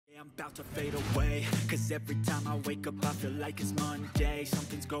I'm about to fade away, cause every time I wake up I feel like it's Monday.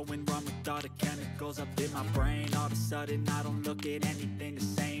 Something's going wrong with all the chemicals up in my brain. All of a sudden I don't look at anything the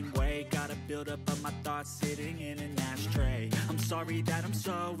same way. Got a buildup of my thoughts sitting in an ashtray. I'm sorry that I'm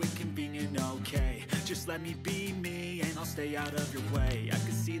so inconvenient, okay. Just let me be me and I'll stay out of your way. I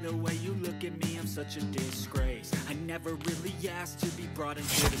can see the way you look at me, I'm such a disgrace. I never really asked to be brought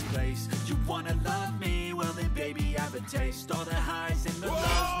into this place. You wanna love me? Well then baby I have a taste. All the highs and the lows,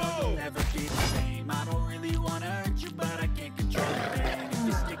 no you'll never be the same. I don't really wanna hurt you but I can't control the pain. If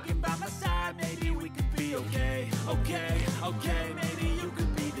you're sticking by my side maybe we could be okay. Okay, maybe you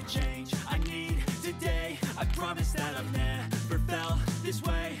could be the change I need today. I promise that I've never felt this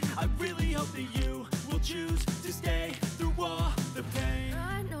way. I really hope that you will choose to stay through all the pain.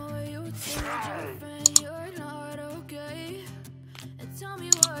 I know you told your friend you're not okay, and tell me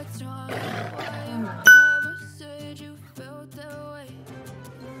what's wrong, why you never said you felt that way.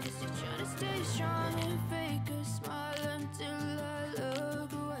 Guess you're trying to stay strong and fake a smile until I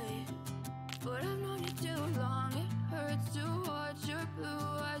look away. But I've known you too long, it hurts to watch your blue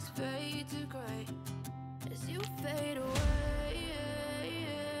eyes fade to gray as you fade away.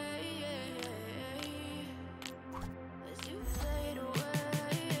 As you fade away.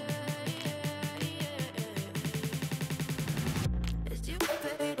 As you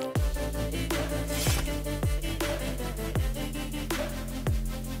fade away.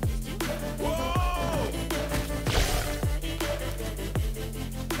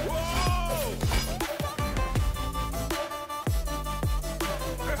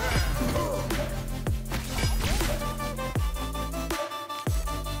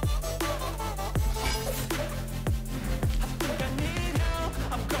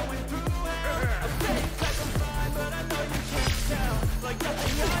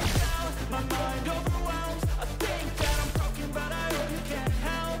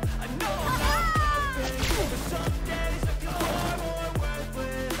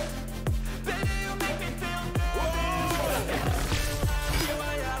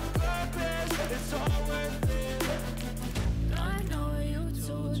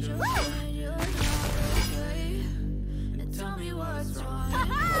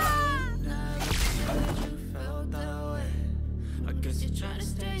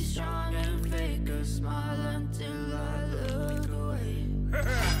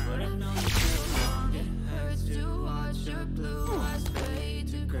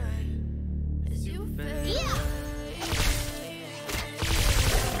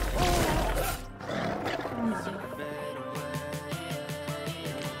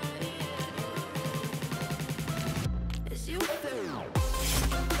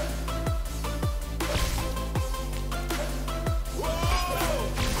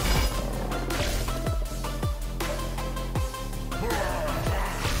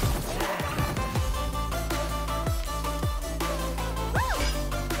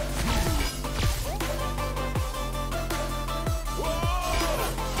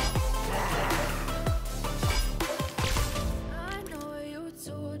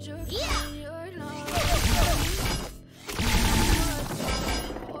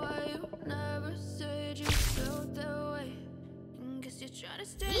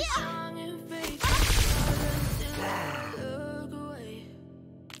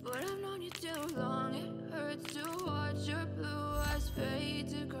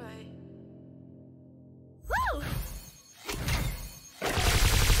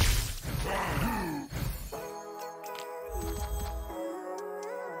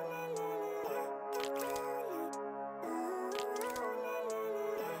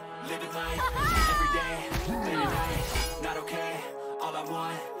 Living life, every day, late at night, not okay. All I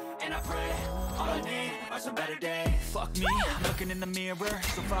want, and I pray, all I need are some better days. Fuck me, I'm looking in the mirror,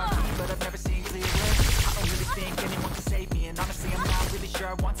 so far from me, but I've never seen clearer. I don't really think anyone can save me, and honestly I'm not really sure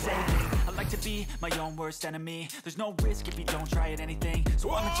I want saving. I like to be my own worst enemy. There's no risk if you don't try at anything,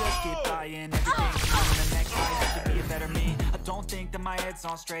 so I'ma just keep buying everything. So in the next life, I could be a better me. I don't think that my head's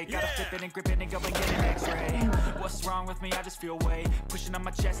on straight. Gotta flip it and grip it and go and get an x-ray. What's wrong with me? I just feel weight pushing on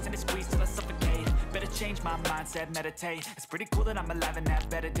my chest and it squeezes till I suffocate. Better change my mindset, meditate. It's pretty cool that I'm alive and have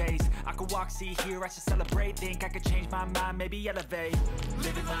better days. I could walk, see, hear, I should celebrate. Think I could change my mind, maybe elevate.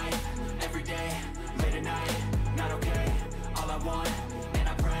 Living life, every day, late at night, not okay. All I want, and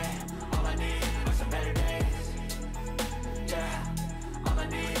I pray, all I need are some better days. Yeah, all I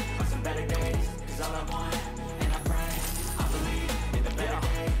need are some better days. Cause all I want, and I pray, I believe in the better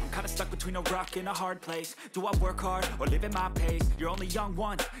days. Kinda stuck between a rock and a hard place. Do I work hard or live at my pace? You're only young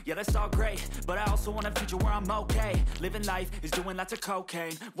once, yeah that's all great, but I also want a future where I'm okay. Living life is doing lots of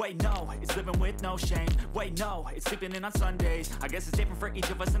cocaine. Wait no, it's living with no shame. Wait no, it's sleeping in on Sundays. I guess it's different for each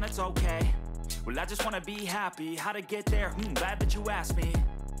of us and it's okay. Well I just wanna be happy, how to get there? Glad that you asked me.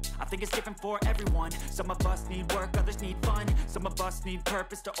 I think it's different for everyone. Some of us need work, others need fun. Some of us need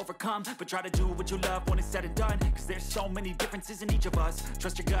purpose to overcome. But try to do what you love when it's said and done, cause there's so many differences in each of us.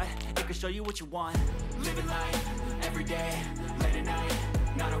 Trust your gut, it can show you what you want. Living life, every day, late at night,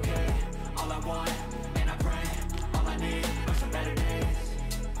 not okay. All I want, and I pray, all I need are some better days.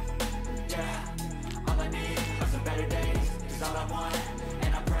 Yeah, all I need are some better days. Cause all I want,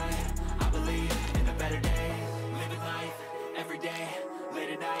 and I pray, I believe in the better days. Living life, every day, late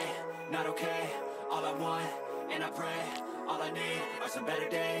at night, not okay. All I want, and I pray, all I need are some better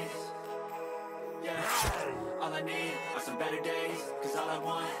days. Yeah, all I need are some better days. Cause all I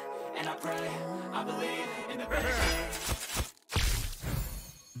want, and I pray, I believe in the better days.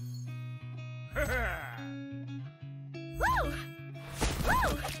 Woo!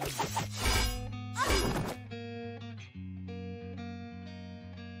 Woo!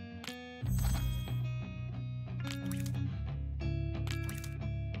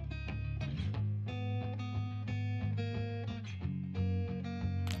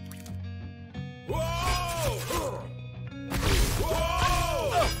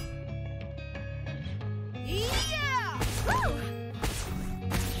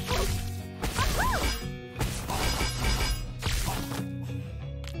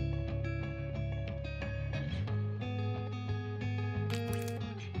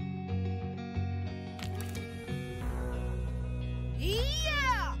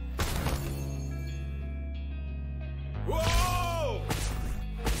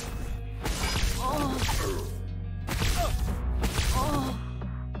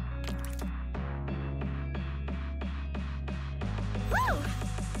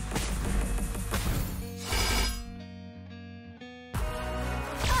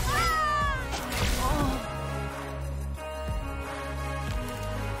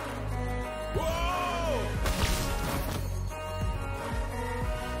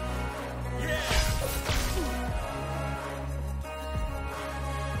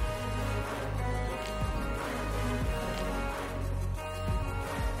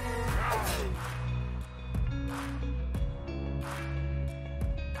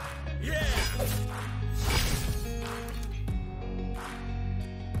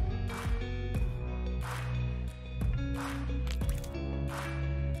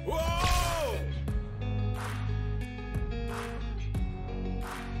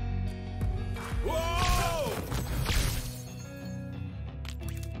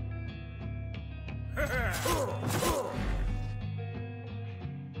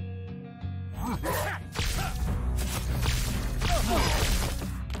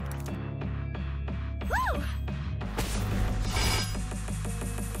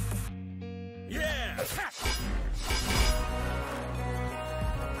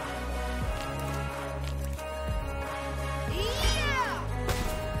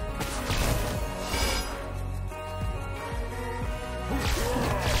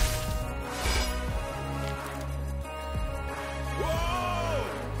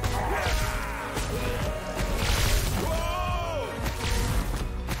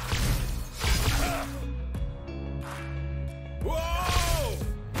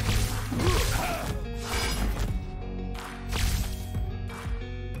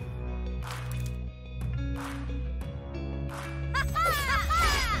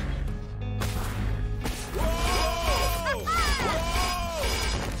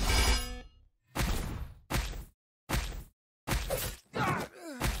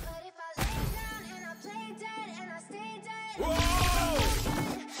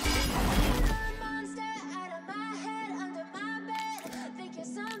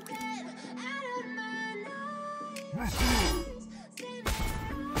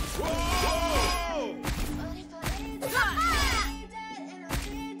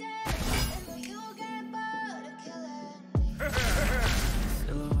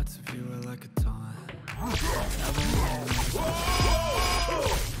 Silhouettes of you are like a taunt.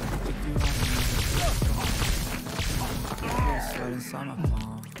 Sweat inside my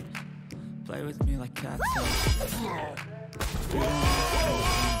palm. Play with me like cats.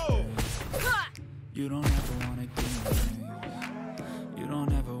 You don't ever wanna give me. You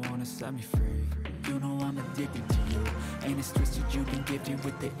don't ever wanna set me free. You know I'm addicted to you. Ain't it twisted, you been gifted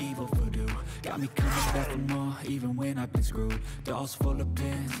with the evil voodoo. Got me coming back for more, even when I've been screwed. Dolls full of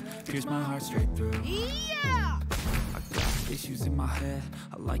pins, pierce my heart straight through. Yeah! I got Issues in my head,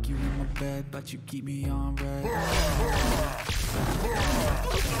 I like you in my bed, but you keep me on red.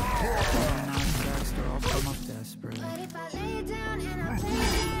 Desperate. But if I lay down and I play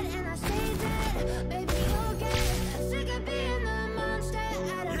dead and I stay dead, baby, you'll get sick of being the monster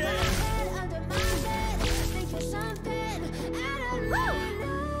out of my head, under my bed. Think you're something out of my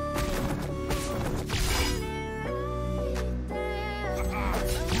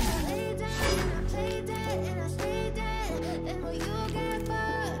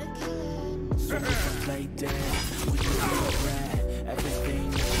play dead, would you regret everything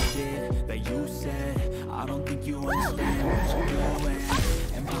that you did, that you said? I don't think you understand what you're doing.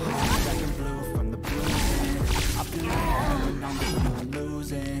 And my heart's like blue from the bruising. I feel like I'm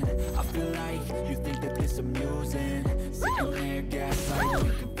losing. I feel like you think that this amusing. Sitting there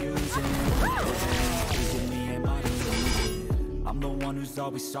gaslighting, confusing. Is it me, am I deluded? I'm the one who's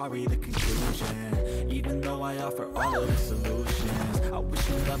always sorry, the conclusion. Even though I offer all of the solutions, I wish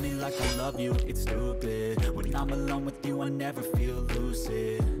you loved me like I love you, it's stupid. When I'm alone with you, I never feel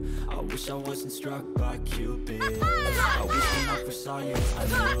lucid. I wish I wasn't struck by Cupid. I wish when I first saw you, I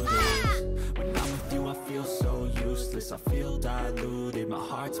knew this. When I'm with you, I feel so useless. I feel diluted, my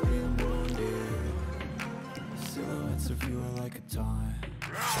heart's been wounded. Silhouettes of you are like a taunt.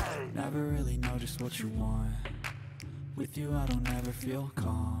 Never really know just what you want. With you, I don't ever feel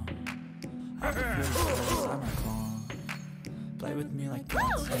calm. I can feel the space, I'm not calm. Play with me like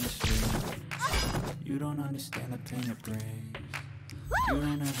cats in the street. You don't understand the pain it brings. You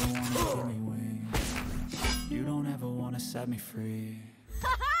don't ever wanna give me wings. You don't ever wanna set me free.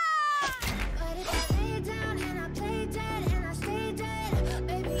 But if I lay down and I play dead and I stay dead,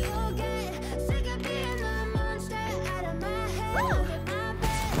 baby, you'll get sick of being the monster out of my head, under my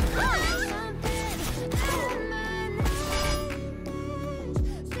bed. Something out of my nightmares.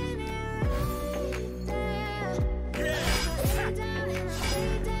 Stay me right there. If I lay down and I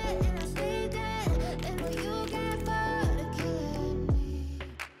play dead and I stay dead, then will you get bored of killing me?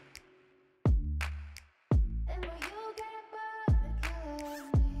 Then will you get bored of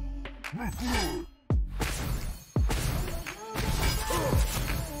killing me?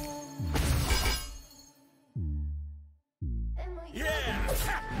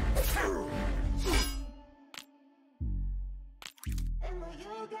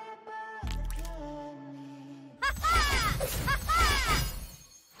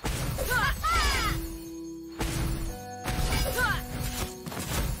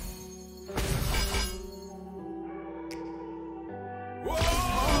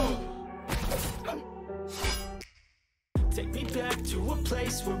 Take me back to a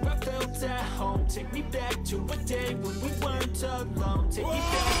place where I felt at home. Take me back to a day when we weren't alone. Take me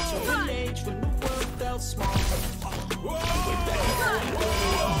back to an age when the world felt small. Way back before.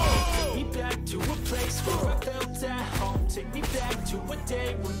 Take me back to a place where I felt at home. Take me back to a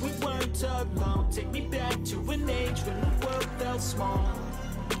day when we weren't alone. Take me back to an age when the world felt small.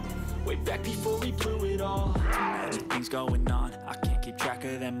 Way back before we blew it all. Too many things going on, I can't keep track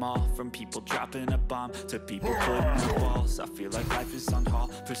of them all. From people dropping a bomb to people putting up walls. I feel like life is on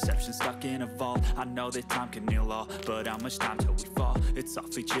hold, perception stuck in a vault. I know that time can heal all, but how much time till we fall? It's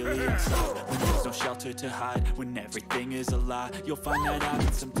awfully chilly inside, when there's no shelter to hide. When everything is a lie, you'll find that out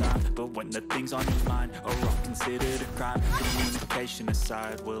in some time. But when the things on your mind are all considered a crime, communication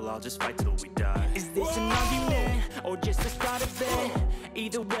aside, we'll all just fight till we die. Is this an argument, or just the start of it?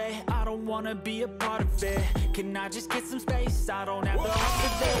 Either way, I don't wanna be a part of it. Can I just get some space? I don't have the heart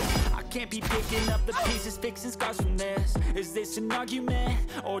for this. I can't be picking up the pieces, fixing scars from this. Is this an argument,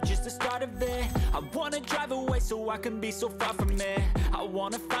 or just the start of it? I wanna drive away so I can be so far from it. I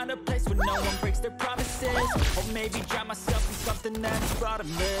wanna find a place where no one breaks their promises. Or maybe drown myself in something that's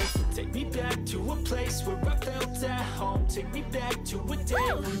bottomless. Take me back to a place where I felt at home. Take me back to a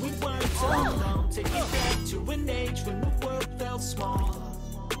day when we weren't alone. Take me back to an age when the world felt small.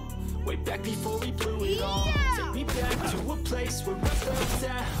 Way back before we blew it all. Take me back to a place where I felt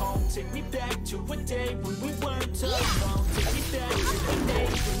at home. Take me back to a day when we weren't alone. Take me back to an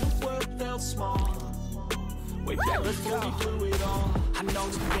age when the world felt small. Way back before we blew it all. I know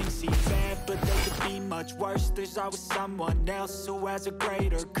that things seem bad, but they could be much worse. There's always someone else who has a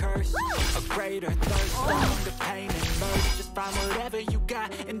greater curse, a greater thirst for hunger, pain, and thirst. Just find whatever you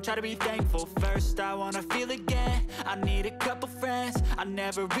got and try to be thankful first. I wanna feel again, I need a couple friends. I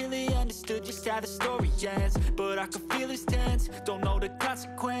never really understood just how the story ends, but I can feel it's tense, don't know the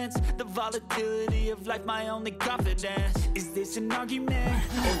consequence. The volatility of life, my only confidence. Is this an argument,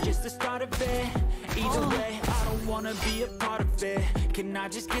 or just the start of it? Either way, I don't wanna be a part of it. Can I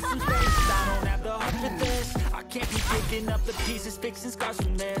just get some space? I don't have the heart for this. I can't be picking up the pieces, fixing scars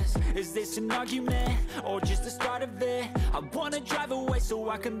from this. Is this an argument, or just the start of it? I wanna drive away so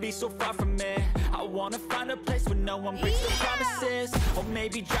I can be so far from it. I wanna find a place where no one breaks their promises, or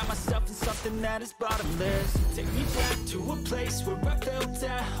maybe drown myself in something that is bottomless. Take me back to a place where I felt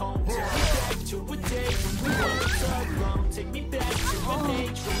at home. Take me back to a day when we weren't alone. Take me back to an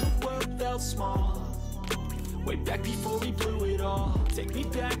age when the world felt small, way back before we blew it all. Take me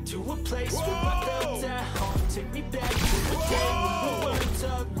back to a place where I felt at home. Take me back to a day when we weren't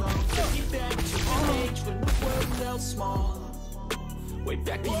alone. Take me back to an age when the world felt small, way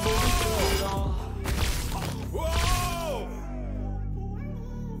back before we blew it all. Whoa!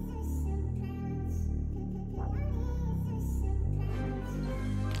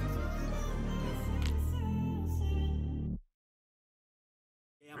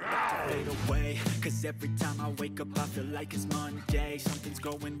 Away, cause every time I wake up I feel like it's Monday. Something's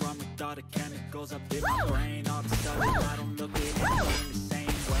going wrong with all the chemicals up in my brain. All of a sudden I don't look at anything the same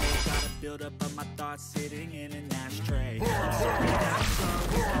way. Got a build up of my thoughts sitting in an ashtray. I'm sorry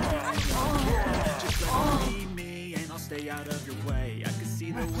that just let me be me and I'll stay out of your way. I can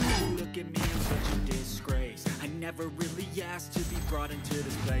see the way you look at me, I'm such a disgrace. I never really asked to be brought into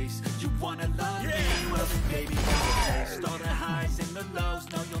this place. You wanna love me? Well then baby, I'll taste all the highs and the lows.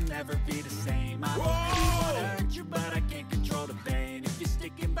 No, you'll never be the same. I don't really wanna hurt you, but I can't control the pain. If you're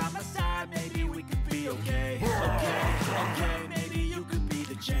sticking by my side, maybe we could be okay. Okay, maybe you could be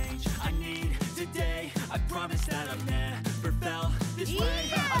the change I need today. I promise that I've never felt this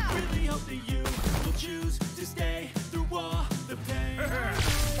way. I really hope that you will choose to stay through all the pain.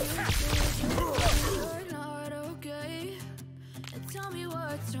 You're not okay, and tell me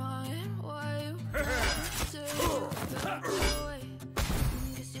what's wrong and why you say you felt that way.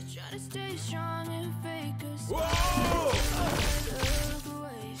 Guess you're trying to stay strong and fake a smile. Look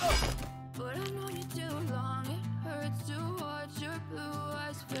away, but I've known you too long. It hurts to watch your blue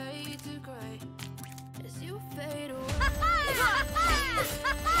eyes fade to gray as you fade away.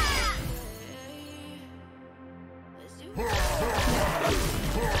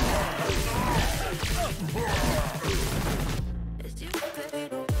 As you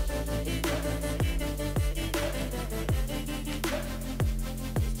as you fade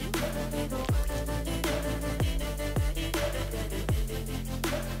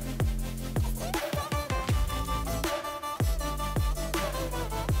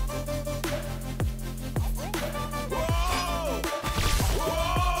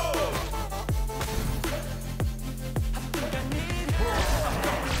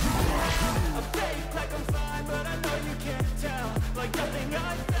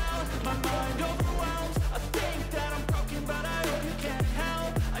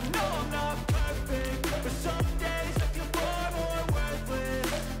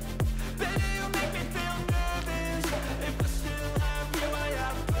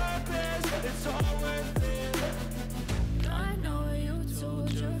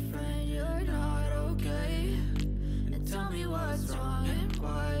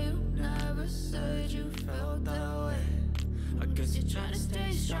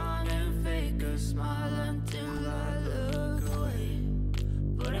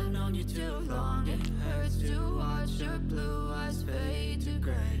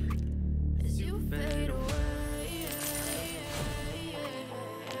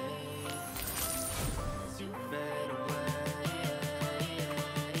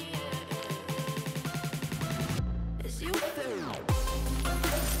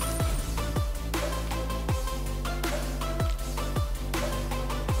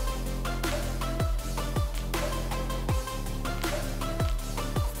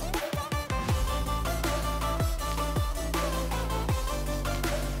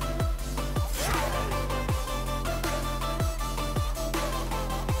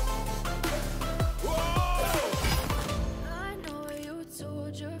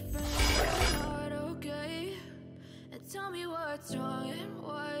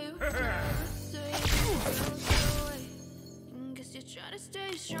Try to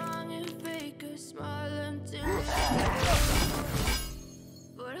stay strong and fake a smile until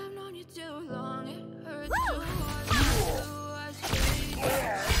but I've known you too long. It hurts to watch your blue eyes fade.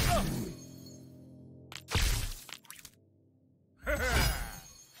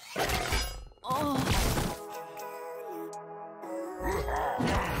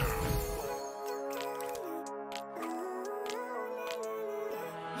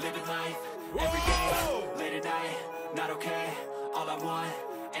 Living life, every day, late at night, not okay. All I want,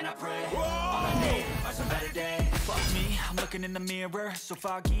 and I pray, all I need are some better days. Fuck me, I'm looking looking in the mirror, so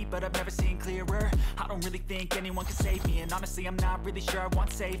foggy, but I've never seen clearer. I don't really think anyone can save me, and honestly I'm not really sure I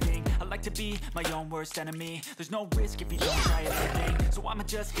want saving. I like to be my own worst enemy. There's no risk if you don't try anything, so I'ma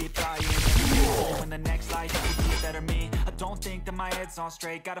just keep trying. In the next life I could be a better me. I don't think that my head's on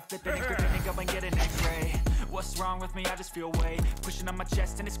straight. Gotta flip it and grip it and go and get an x-ray. What's wrong with me? I just feel weight pushing on my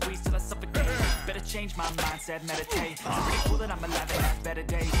chest and it squeezes till I suffocate. Better change my mindset, meditate. It's pretty cool that I'm alive and have better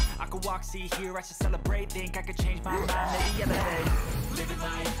days. I could walk, see, hear, I should celebrate. Think I could change my mind, maybe elevate. Living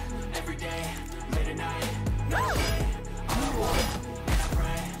life, every day, late at night, no way. All I want, and I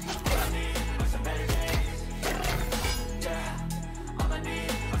pray, all I need are some better days. Yeah, all I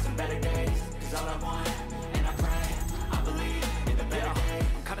need are some better days. Cause all I want, and I pray, I believe in the better days.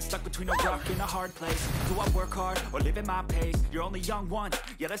 I'm kinda stuck between a rock and a hard place. Do I work hard or live at my pace? You're only young once,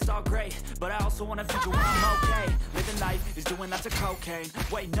 yeah that's all great, but I also want a future where I'm okay. Living life is doing lots of cocaine.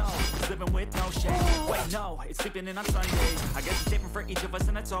 Wait no, it's living with no shame. Wait no, it's sleeping in on Sundays. I guess it's different for each of us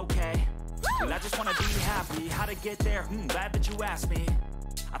and that's okay. Well I just wanna be happy, how to get there? Glad that you asked me.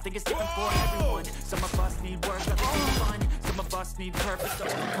 I think it's different for everyone. Some of us need work, others need fun. Some of us need purpose to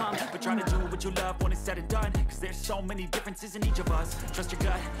overcome. But try to do what you love when it's said and done. Cause there's so many differences in each of us. Trust your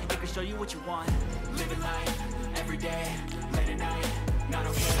gut, it can show you what you want. Living life, every day, late at night, not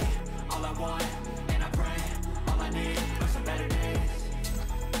okay. All I want, and I pray, all I need are some better days.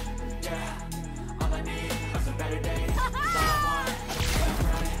 Yeah, all I need are some better days. Cause all I want, and I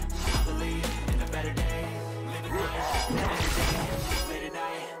pray, I believe in the better days. Living life, every day, late at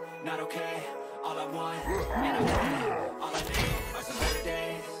night, not okay. All I want, and I pray, all I need are some better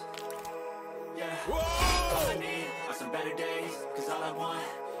days. Yeah, all I need are some better days. Cause all I want,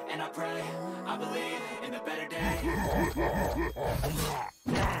 and I pray, I believe in the better days.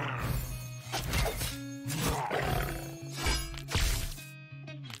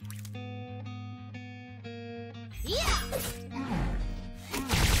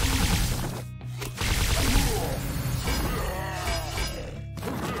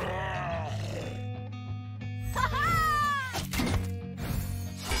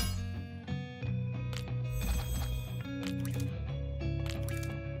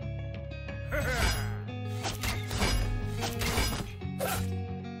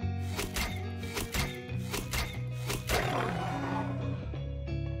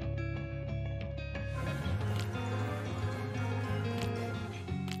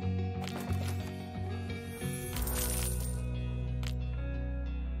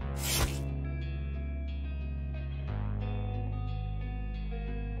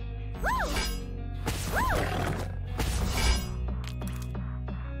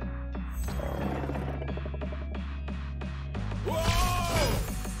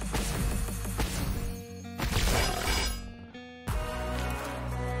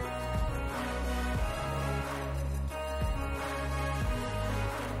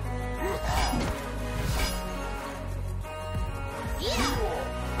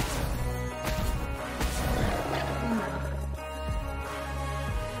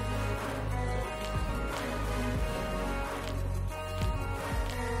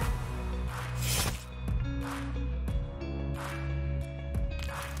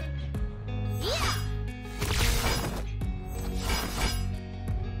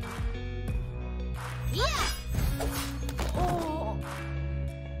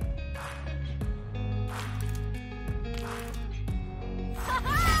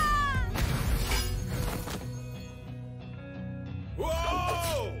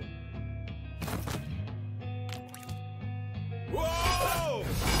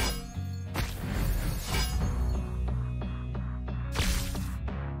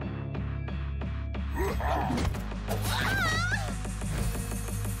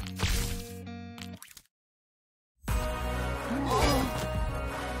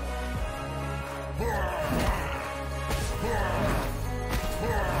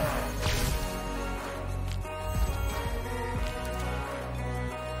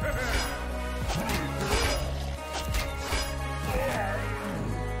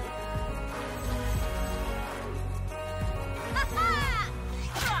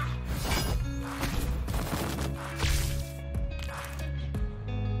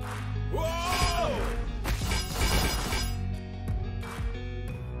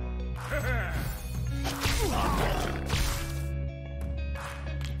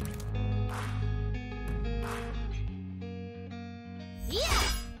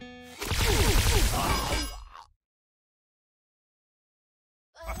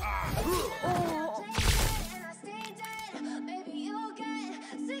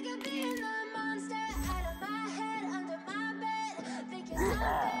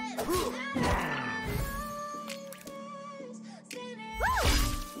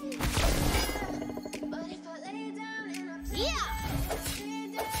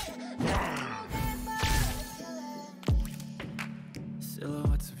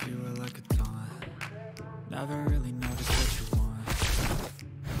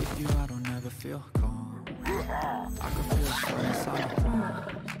 feel calm. I can feel the sweat inside my palm.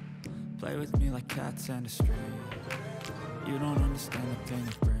 Play with me like cats and a string. You don't understand the pain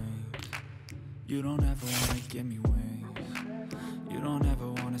it brings. You don't ever wanna give me wings. You don't ever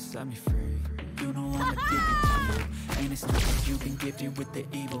wanna set me free. You know I'm addicted to you, and it's not like you've been gifted with the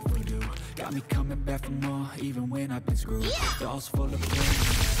evil voodoo. Got me coming back for more, even when I've been screwed. Dolls full of pain,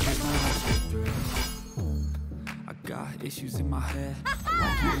 get my heart straight through. I got issues in my head, I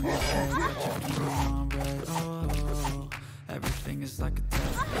like you in my head, but you keep me on red. Oh, everything is like a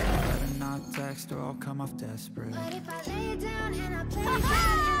test. Better not text or I'll come off desperate. But if I lay down and I play dead and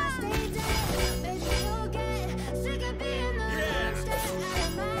I stay dead, baby, you'll get sick of being the monster out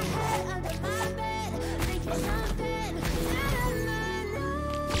of my head, under my bed, thinking something out of my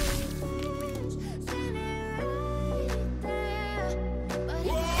nose, standing right there. But if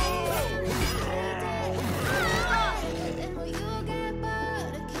I lay down and I stay dead, then will you get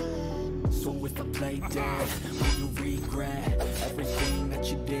bored of killing? So if I play dead, will you regret everything that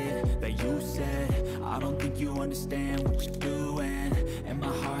you did, that you said? I don't think you understand what you're doing, and my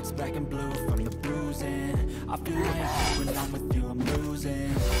heart's black and blue from the bruising. I feel like when I'm with you I'm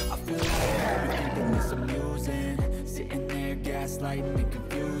losing. I feel like you think that this amusing, sitting there gaslighting and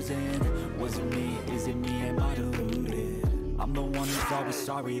confusing. Was it me? Is it me? Am I deluded? I'm the one who's always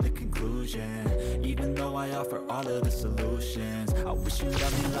sorry, the conclusion. Even though I offer all of the solutions, I wish you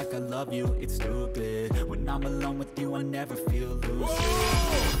loved me like I love you, it's stupid. When I'm alone with you, I never feel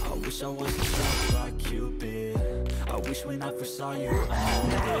lucid. I wish I wasn't struck by Cupid. I wish when I first saw you, I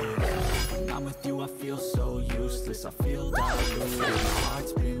knew this. When I'm with you, I feel so useless. I feel diluted, my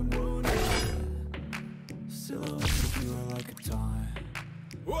heart's been wounded. Silhouettes of you are like a time.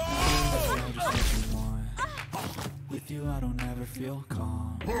 I just what you want. With you I don't ever feel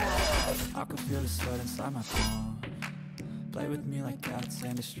calm. I can feel the sweat inside my palm. Play with me like cats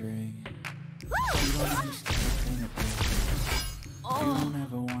and a string. You don't understand the pain it brings. You don't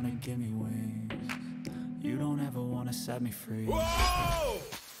ever wanna give me wings. You don't ever wanna set me free. Whoa!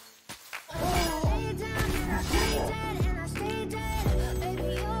 If I lay down and I play dead and I stay dead, baby,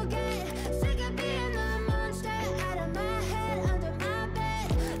 you'll get sick of being the monster out of my head, under my bed,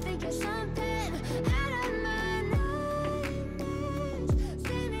 thinking something out of my nightmares,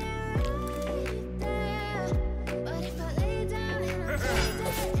 standing right there. But if I lay down and I play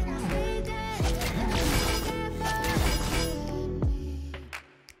dead and I stay dead, then you'll get bored of killing me.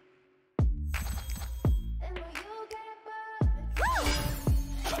 Then will you get bored of killing me?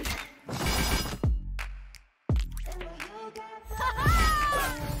 Then will you get bored of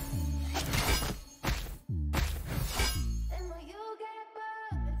killing me? Then will you get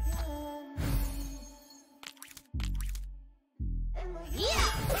bored of killing me? Then will you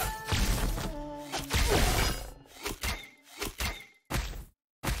get bored of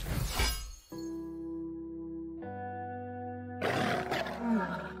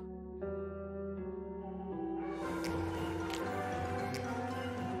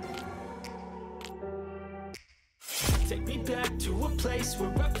killing me? Take me back to a place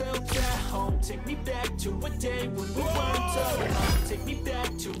where I felt at home. Take me back to a day when we weren't alone. Take me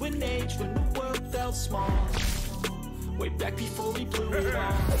back to an age when the world felt small, way back before we blew it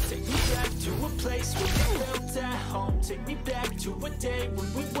all. Take me back to a place where I felt at home. Take me back to a day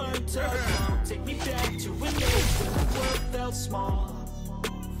when we weren't alone. Take me back to an age when the world felt small,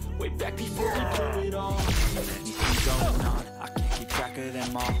 way back before we blew it all. Many things going on, I can't keep track of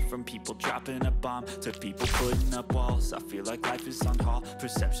them all. From people dropping a bomb to people putting up walls. I feel like life is on hold,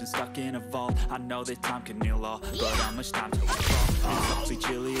 perception stuck in a vault. I know that time can heal all, but how much time till we fall? It's awfully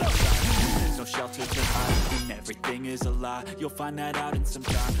chilly outside, there's no shelter to hide. When everything is a lie, you'll find that out in some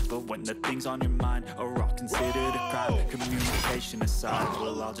time. But when the things on your mind are all considered a crime, communication aside,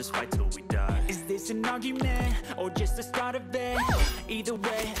 we'll all just fight till we die. Is this an argument or just the start of it? Either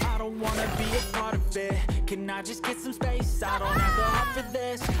way, I don't wanna be a part of it. Can I just get some space? I don't have the heart for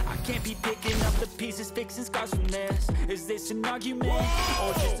this. I can't be picking up the pieces, fixing scars from this. Is this an argument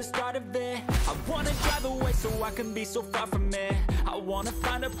or just the start of it? I wanna drive away so I can be so far from it. I wanna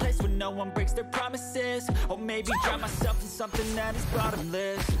find a place where no one breaks their promises, or maybe drown myself in something that is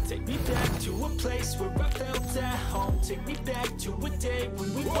bottomless. Take me back to a place where I felt at home. Take me back to a day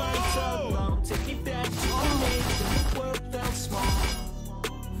when we weren't alone. Take me back to an age when the world felt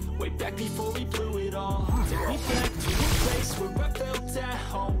small, way back before we blew it all. Take me back to a place where I felt at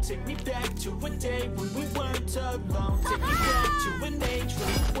home. Take me back to a day when we weren't alone. Take me back to an age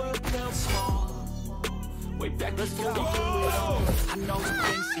when the world felt small, way back before we blew it all. I know some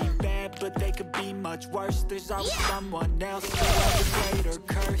things seem bad, but they could be much much worse. There's always someone else who has a greater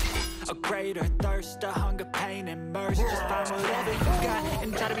curse, a greater thirst, a hunger, pain, and mercy. Just find whatever you got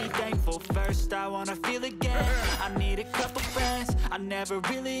and try to be thankful first. I wanna feel again, I need a couple friends. I never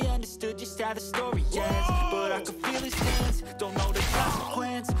really understood just how the story ends, but I could feel his hands, don't know the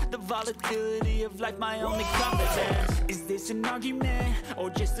consequence. The volatility of life, my only confidence. Is this an argument, or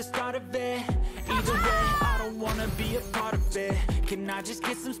just the start of it? Either way, I don't wanna be a part of it. Can I just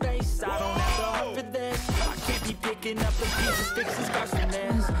get some space? I don't have the heart for this. I can't be picking up the pieces, fixing scars from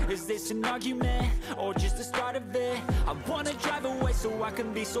this. Is this an argument, or just the start of it? I wanna drive away so I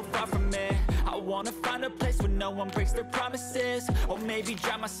can be so far from it. I wanna find a place where no one breaks their promises, or maybe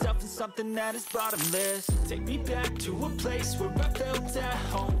drown myself in something that is bottomless. Take me back to a place where I felt at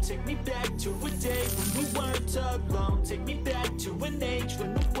home. Take me back to a day when we weren't alone. Take me back to an age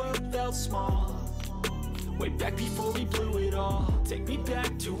when the world felt small, way back before we blew it all. Take me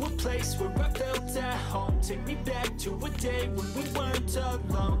back to a place where I felt at home. Take me back to a day when we weren't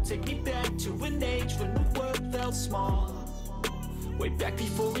alone. Take me back to an age when the world felt small, way back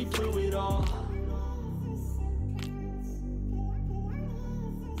before we blew it all.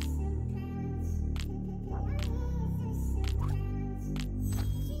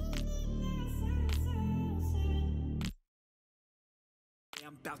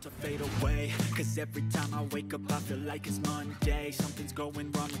 I'm about to fade away, cause every time I wake up I feel like it's Monday. Something's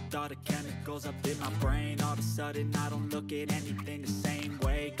going wrong with all the chemicals up in my brain. All of a sudden I don't look at anything the same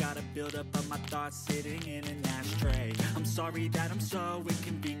way. Gotta build up of my thoughts sitting in an ashtray. I'm sorry that I'm so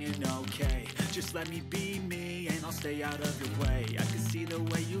inconvenient, okay? Just let me be me and I'll stay out of your way. I can see the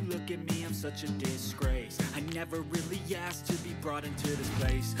way you look at me, I'm such a disgrace. I never really asked to be brought into this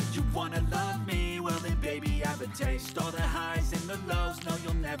place. You wanna love me? Well then baby I have a taste. All the highs and the lows, no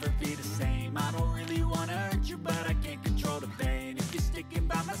you'll never be the same. I don't really wanna hurt you, but I can't control the pain. If you're sticking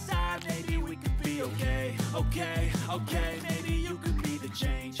by my side, maybe we could be okay. Okay, okay, maybe you could be the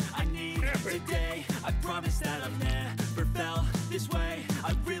change I need today. I promise that I've never felt this way.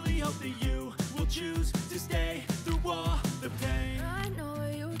 I really hope that you will choose to stay through all the pain. I know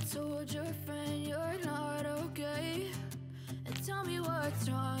you told your friend you're not okay, and tell me what's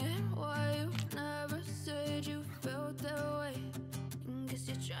wrong and why you never said you felt that way. Guess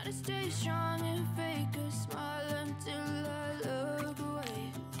you're trying to stay strong and fake a smile until I look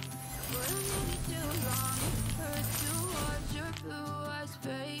away. But it won't be too long, it hurts to watch your blue eyes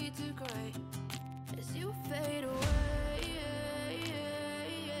fade to gray.